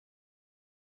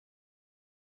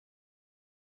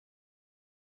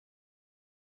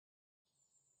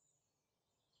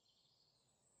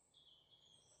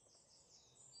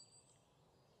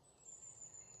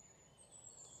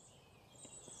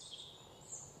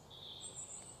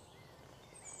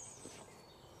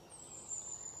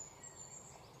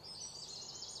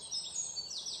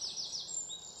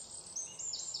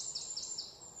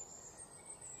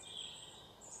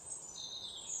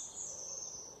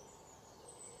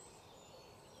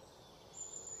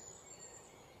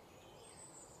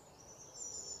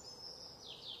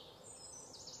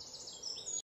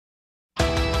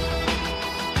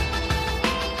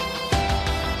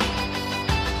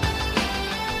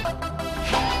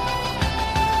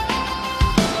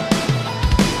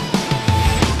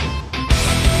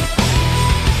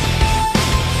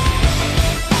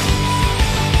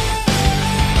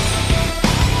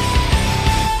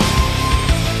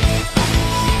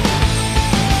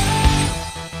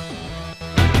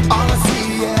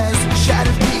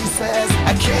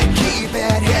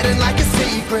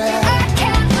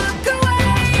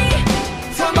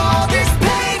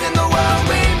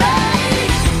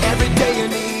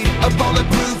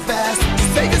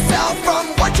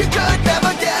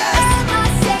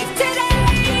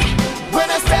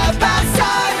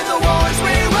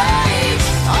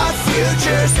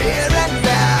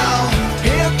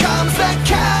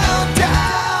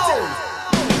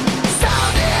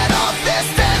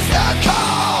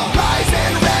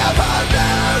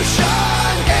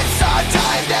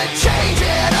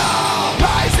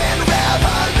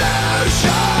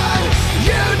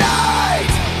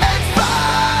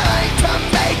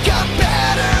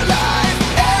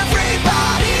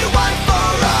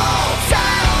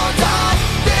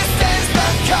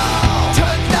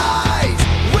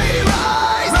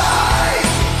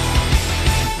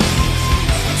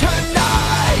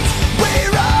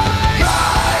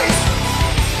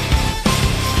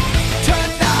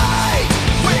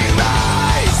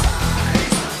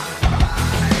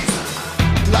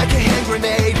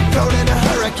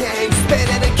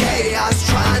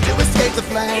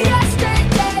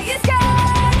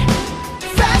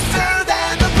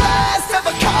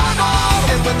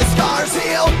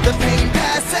the pain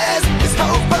passes, as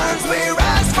hope burns, we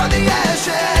rise from the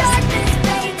ashes. Darkness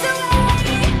fades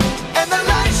away, And the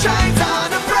light shines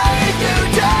on a brave new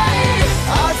day.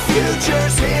 Our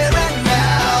future's here and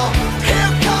now.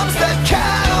 Here comes the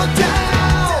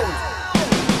countdown.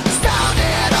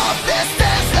 Sounding off, this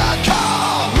is the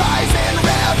call. Rising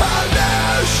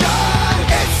revolution.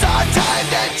 It's our time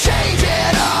to change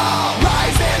it all.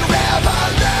 Rising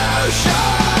revolution.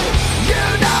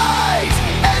 Unite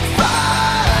and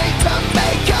fight to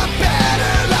make a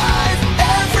better life.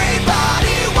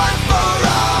 Everybody, one for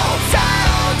all.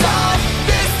 Sound off,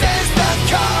 this is the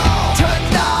call.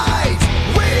 Tonight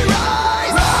we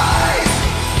rise. Rise.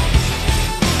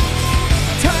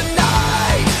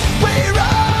 Tonight we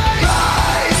rise.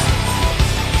 Rise.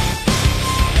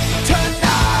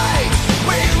 Tonight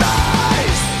we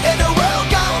rise. In a world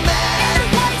gone mad.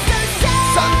 what's so sad?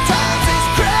 Sometimes it's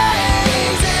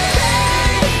crazy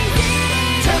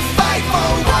to fight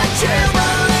for what you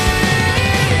believe,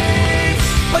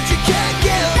 but you can't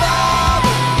give up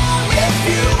if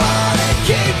you wanna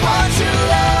keep what you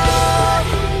love.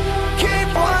 Keep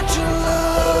what you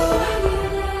love.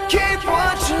 Keep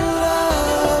what you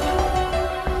love.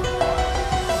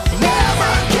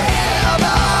 Never give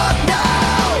up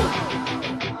now.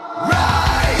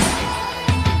 Rise.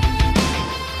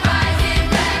 Rising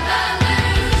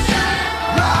revolution,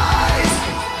 Rise.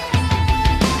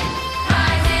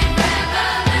 rising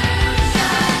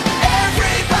revolution.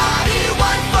 Everybody,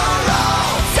 one for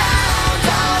all. Sound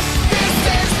off, this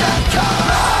is the call.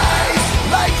 Rise,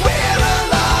 like we're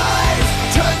alive.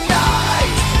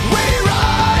 Tonight we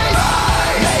rise.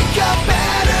 Rise, make a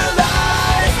better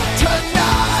life.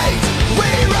 Tonight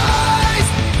we rise.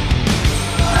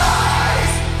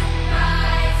 Rise.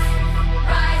 Rise,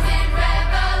 rising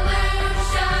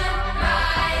revolution.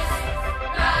 Rise,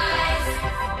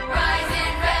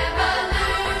 rising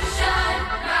revolution.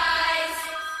 Rise.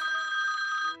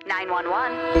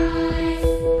 911.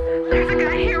 There's a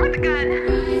guy here with a gun.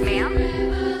 Ma'am?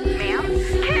 Ma'am?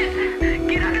 Kid!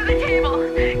 Get under the table!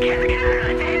 Kid, get under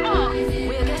the table!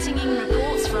 We are getting in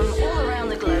reports from all around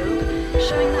the globe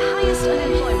showing the highest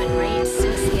unemployment rates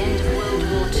since the end of World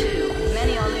War II.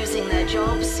 Many are losing their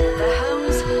jobs, their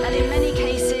homes, and in many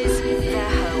cases, their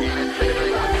home.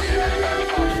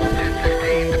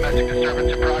 Domestic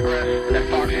disturbance in progress at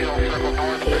Fox Hill Circle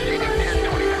North, proceeding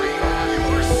 1023. You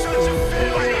are such a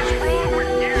failure. What is wrong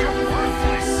with you? You're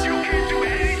worthless. You can't do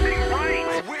anything right.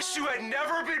 I wish you had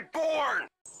never been born.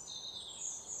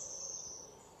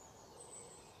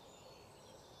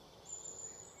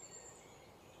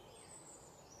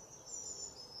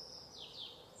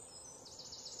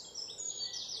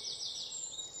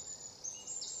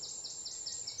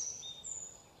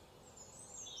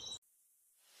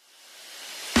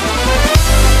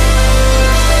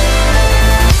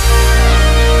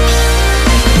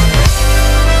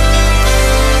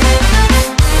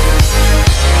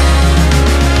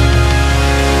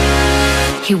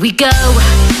 Here we go,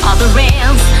 all the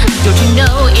rails. Don't you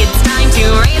know it's time to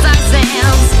raise our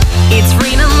sails? It's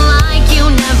freedom like you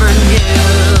never knew.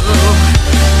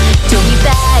 Don't need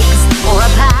bags or a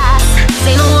pass.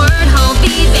 Say the word, I'll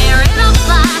be there in a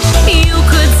flash. You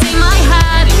could say my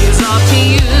hat is off to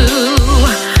you.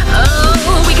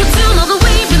 Oh, we could zoom all the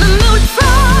way to the moon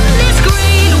from this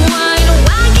great wide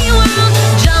wacky world.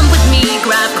 Jump with me,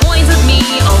 grab coins with me,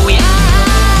 oh yeah.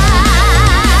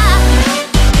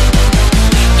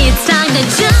 It's time to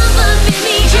jump up in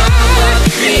the air. Jump up,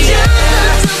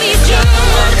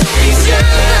 don't be scared. Jump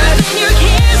up and your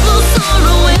cares will soar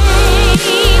away.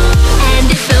 And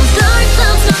if those dark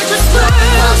clouds start to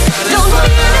swirl, don't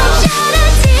fear, don't shed a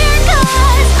tear,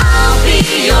 'cause I'll be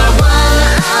your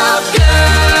one-up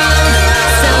girl.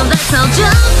 So let's all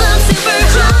jump up super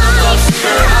high,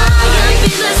 high up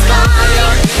in the sky.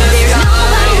 There's no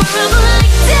power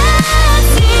like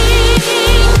dancing.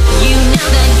 You know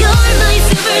that you're my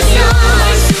superstar. No one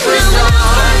else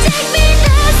can take me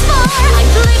this far. I'm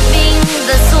flipping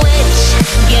the switch.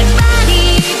 Get ready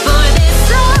for this.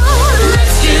 So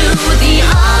let's do the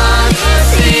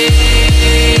Odyssey.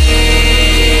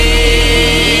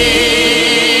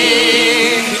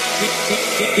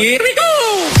 Here we go.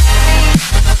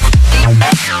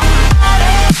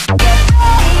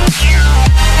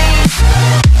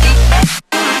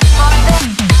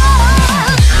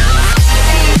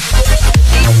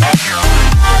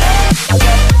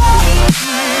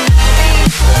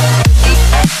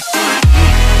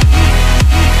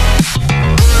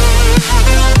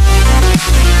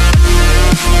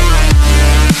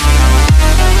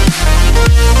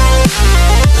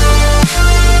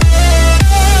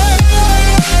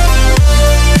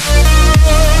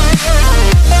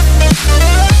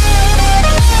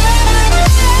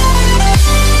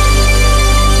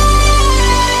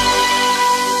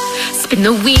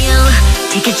 Spin the wheel,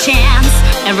 take a chance.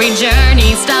 Every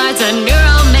journey starts a new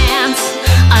romance.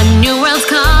 A new world's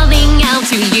calling out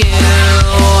to you.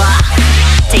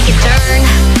 Take a turn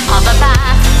off a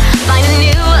path. Find a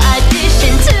new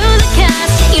addition to the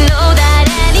cast. You know that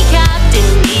any captain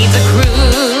needs a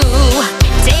crew.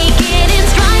 Take it in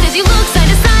stride as you look side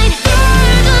to side.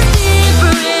 Hear the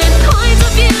different points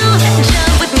of view.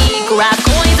 Jump with me, grab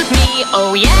coins with me,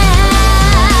 oh yeah.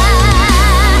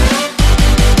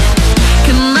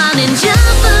 Come on and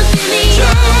jump up in the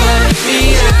air. Jump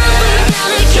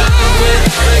without a care.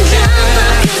 Jump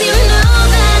up 'cause you know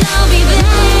that I'll be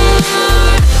there.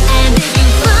 And if you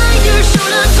find you're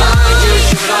short on time,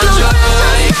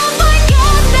 don't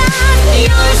forget that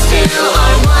you're still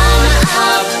our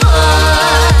one-up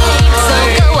boy. So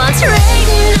go on,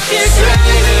 straighten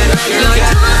up your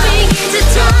time. Your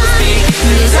toes begin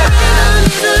to time. This rhythm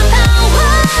is the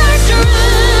power through.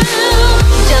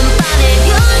 Jump on it,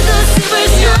 you're the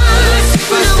superstar.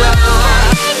 No one will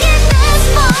make it this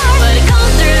far, but go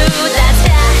through that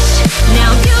dash.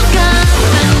 Now you've got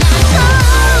the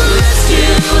natural. Let's do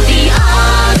the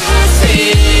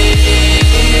Odyssey.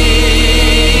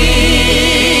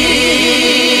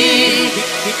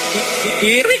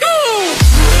 Here we go.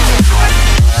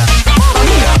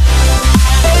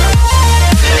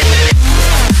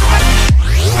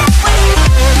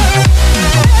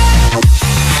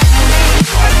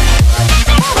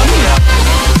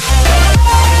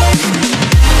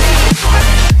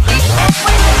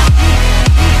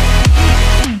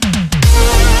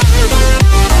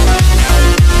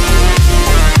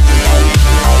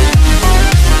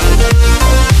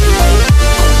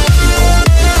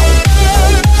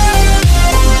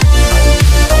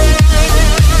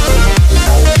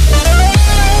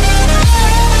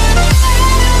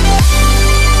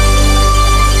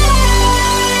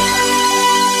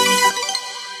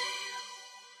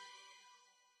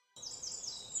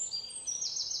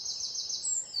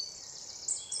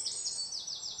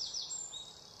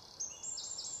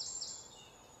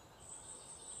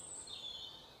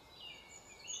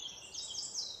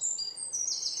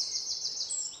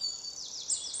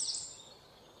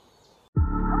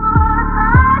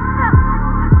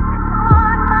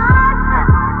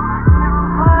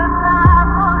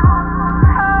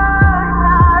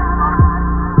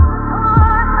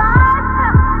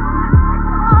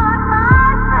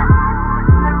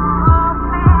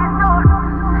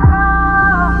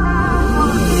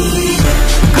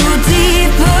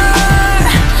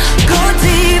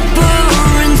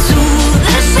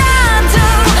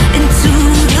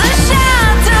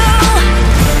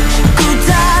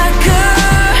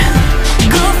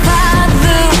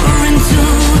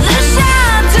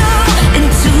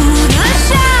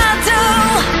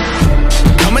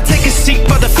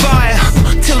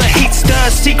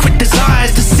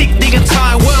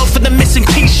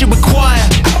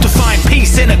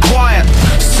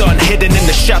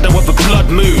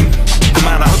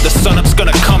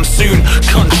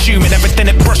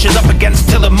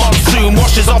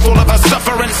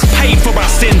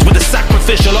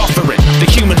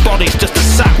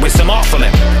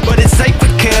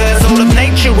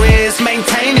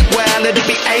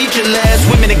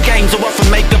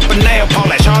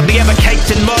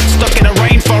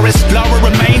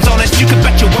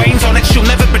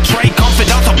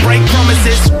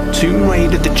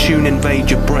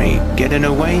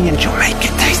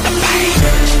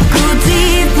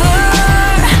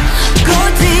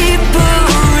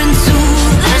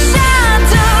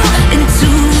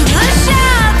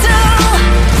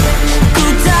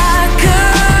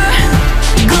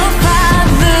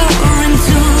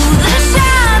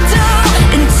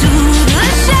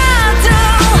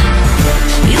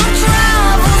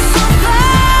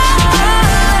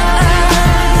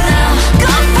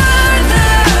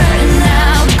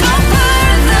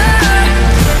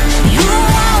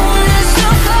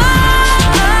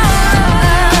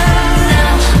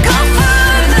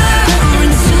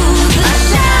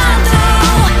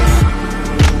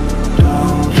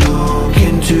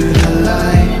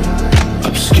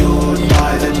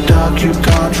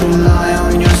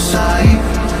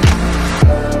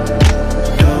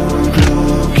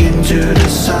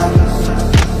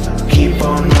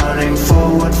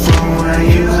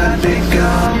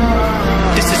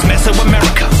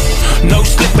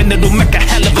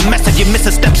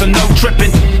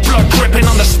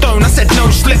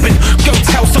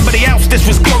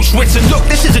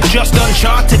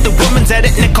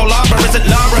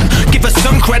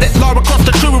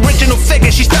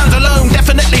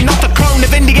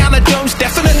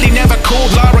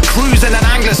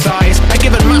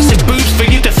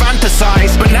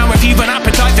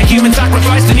 Human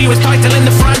sacrifice, the newest title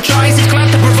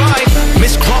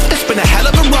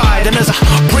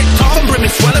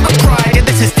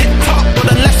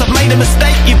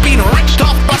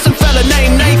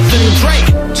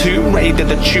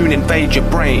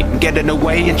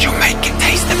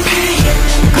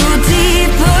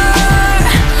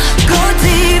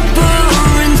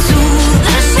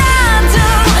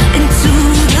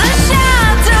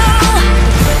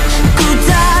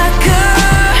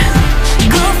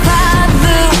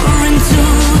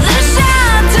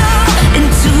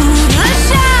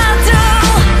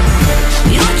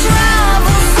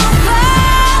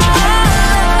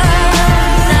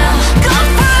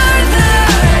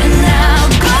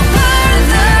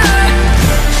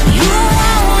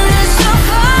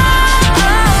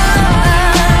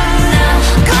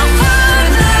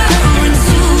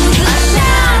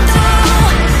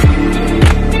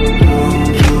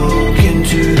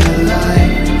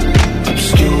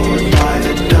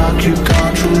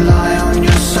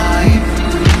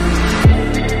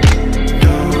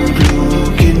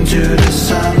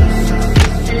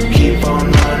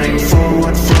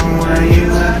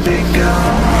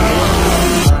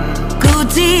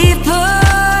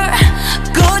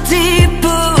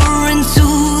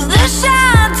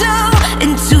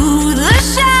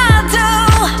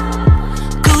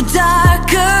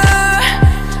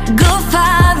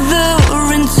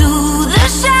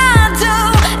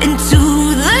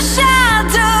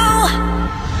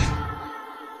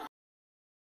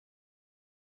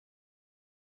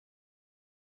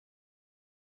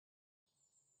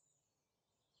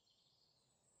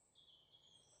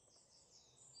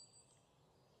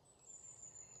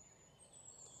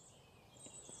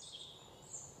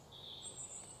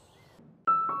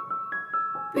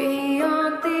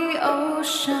beyond the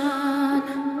ocean.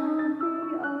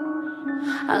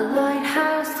 A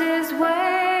lighthouse is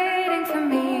waiting for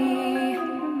me.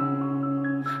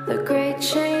 The great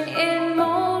chain in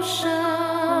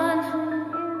motion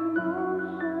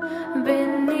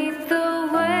beneath the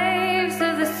waves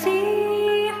of the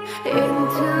sea.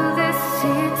 Into this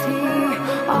city,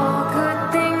 all good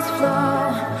things flow.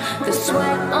 The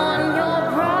sweat on your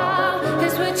brow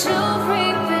is what you'll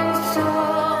reap and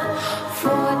sow.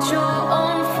 Forge your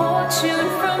own fortune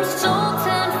from salt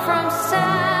and from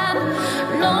sand.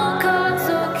 No gods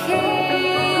or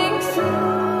kings,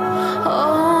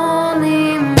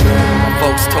 only man.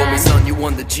 Folks told me, son, you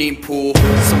won the gene pool,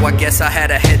 so I guess I had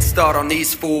a head start on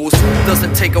these fools.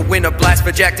 Doesn't take a winter blast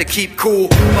for Jack to keep cool,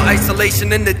 but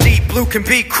isolation in the deep blue can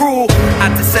be cruel. I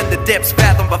descend the depths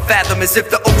fathom by fathom, as if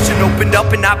the ocean opened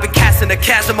up and I've been casting a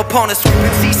chasm upon a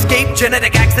sweeping seascape.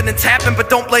 Genetic accidents happen, but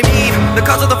don't blame Eve. The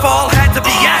cause of the fall had to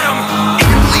be Adam. If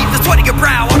you believe the sweat of your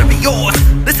brow ought to be yours,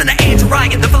 listen to Andrew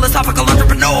Ryan, the philosophical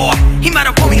entrepreneur. He might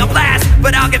have put me on blast,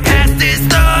 but I'll get past this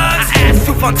thugs. I asked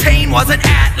who Fontaine was an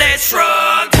Atlas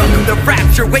shrugged. Welcome to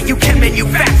rapture, where you can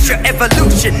manufacture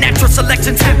evolution. Natural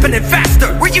selection's happening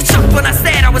faster. Were you shocked when I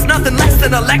said I was nothing less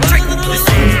than electric? The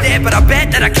city's dead, but I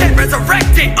bet that I can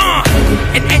resurrect it.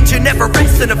 An engine never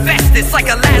rests in a vest. It's like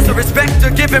a Lazarus vector,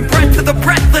 giving breath to the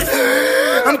breathless.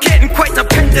 I'm getting quite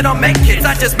dependent on medkits.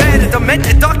 I just met a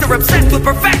demented doctor obsessed with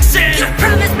perfection. You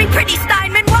promised me pretty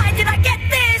Steinman, why did I get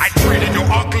this? I treated your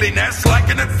ugliness like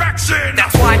an infection.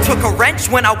 That's why I took a wrench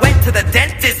when I went to the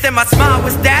dentist, and my smile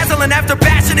was dazzling after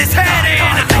bashing his head in.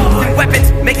 Lengthen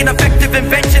weapons, making effective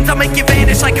inventions. I'll make you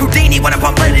vanish like Houdini when I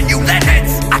pump lead in you lead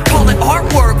heads. I call it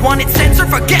artwork, want it censored,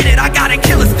 forget it. I gotta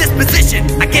kill his disposition,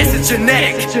 I guess it's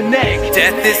genetic.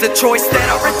 Death is a choice that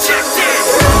I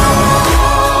rejected.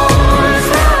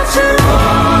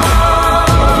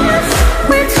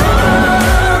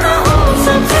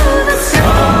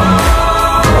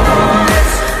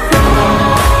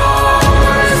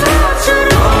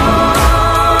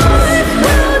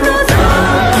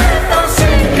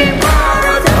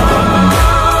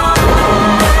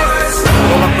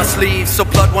 So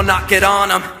blood will not get on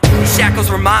them. These shackles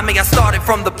remind me I started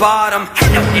from the bottom.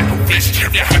 Hello, nickel fish,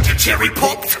 have you had your cherry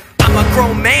poked? I'm a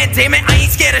grown man, damn it, I ain't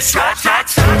scared of shots.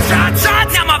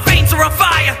 Now my veins are on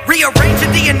fire. Rearranging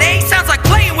DNA sounds like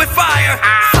playing with fire.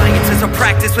 Science is a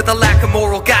practice with a lack of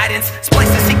moral guidance.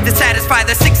 Splices seek to satisfy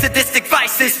their sick sadistic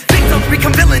vices. Victims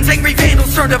become villains, angry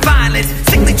vandals turn to violence.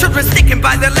 Sickly children sticking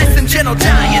by their less than gentle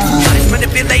giants. Bodies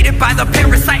manipulated by the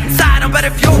parasite inside them. But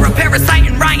if you're a parasite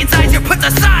in Ryan's eyes, you're put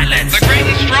to silence. The great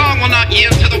and strong will not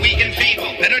yield to the weak and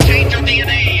feeble. Better change your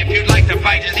DNA if you'd like to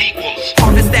fight as equals.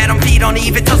 Harvest Adam, feed on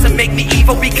Eve, it doesn't make me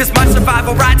evil, because my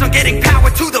survival rides on getting power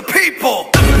to the people.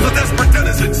 The desperate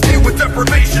denizens deal with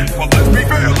deprivation. Well, let's be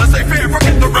fair, let's say fair,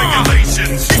 forget the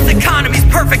regulations. This economy's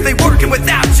perfectly working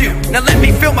without you. Now let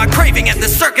me feel my craving at the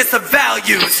circus of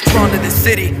values. Drawn to the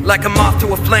city like a moth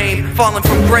to a flame, falling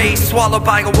from grace, swallowed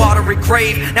by a watery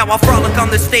grave. Now I frolic on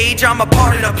the stage, I'm a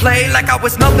part of the play, like I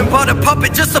was nothing but a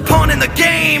puppet, just a pawn in the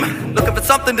game, looking for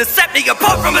something to set me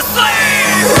apart from a slave.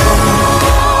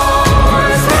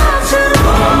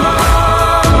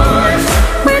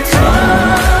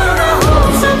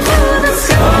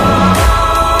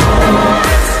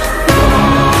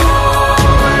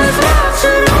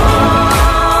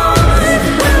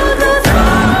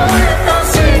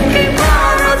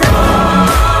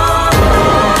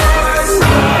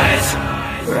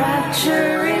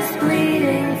 Rapture is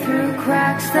bleeding through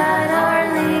cracks that are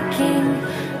leaking.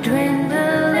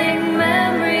 Dwindling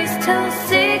memories tell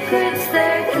secrets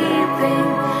they're keeping.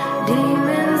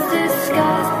 Demons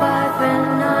disguised by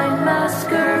benign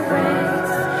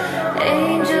masquerades.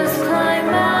 Angels climb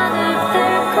out of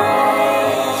their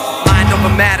graves. Mind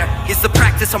over matter is the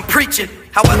practice I'm preaching.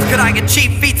 How else could I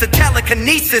achieve feats of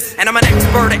telekinesis? And I'm an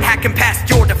expert at hacking past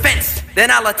your defense. Then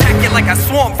I'll attack you like a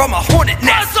swarm from a hornet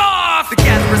nest. Buzz off! The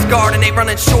gatherer's guard and they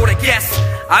running short, I guess.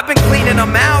 I've been cleaning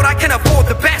them out, I can afford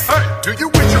the best. Hey, do you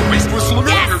wish your waist was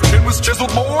slimmer and your chin was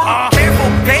chiseled more? Careful,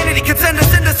 vanity can send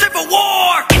us into civil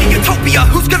war. In a utopia,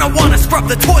 who's gonna wanna scrub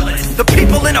the toilet? The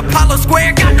people in Apollo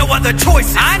Square got no other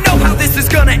choices. I know how this is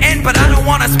gonna end, but I don't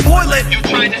wanna spoil it. You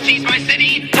tried to seize my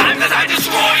city? Time that I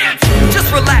destroy it!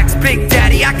 Just relax, Big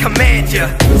Daddy, I command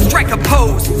ya. Strike a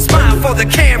pose, smile for the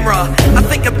camera. I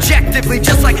think objectively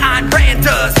just like Ayn Rand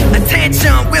does.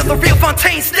 Attention, will the real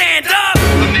Fontaine stand up?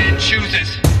 A man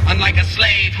chooses, unlike a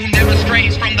slave who never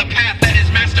strays from the path that